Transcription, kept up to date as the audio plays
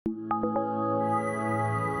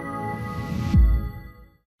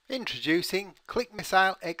Introducing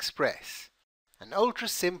ClickMissile Express, an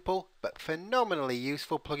ultra-simple but phenomenally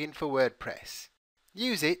useful plugin for WordPress.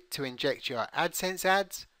 Use it to inject your AdSense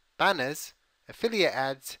ads, banners, affiliate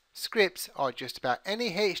ads, scripts or just about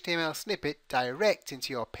any HTML snippet direct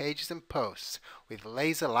into your pages and posts with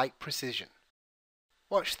laser-like precision.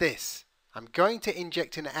 Watch this. I'm going to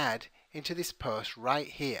inject an ad into this post right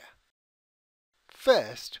here.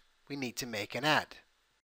 First, we need to make an ad.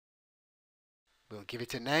 We'll give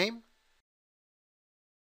it a name,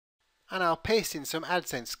 and I'll paste in some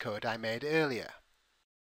AdSense code I made earlier.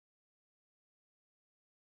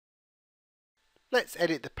 Let's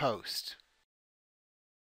edit the post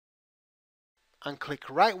and click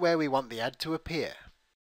right where we want the ad to appear.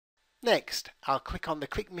 Next, I'll click on the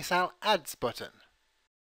ClickMissile Ads button.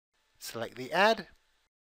 Select the ad,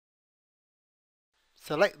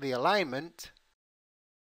 select the alignment,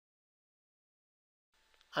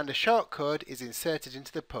 and a shortcode is inserted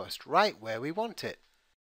into the post right where we want it.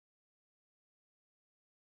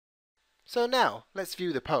 So now let's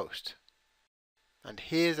view the post. And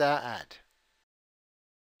here's our ad.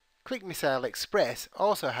 ClickMissile Express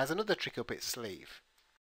also has another trick up its sleeve.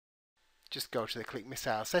 Just go to the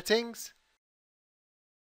ClickMissile settings,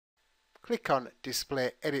 click on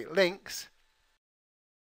Display Edit Links,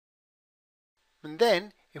 and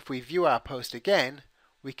then if we view our post again,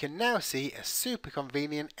 we can now see a super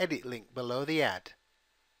convenient edit link below the ad.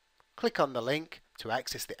 Click on the link to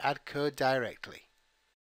access the ad code directly.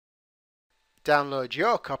 Download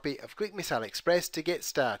your copy of ClickMissile Express to get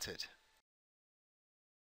started.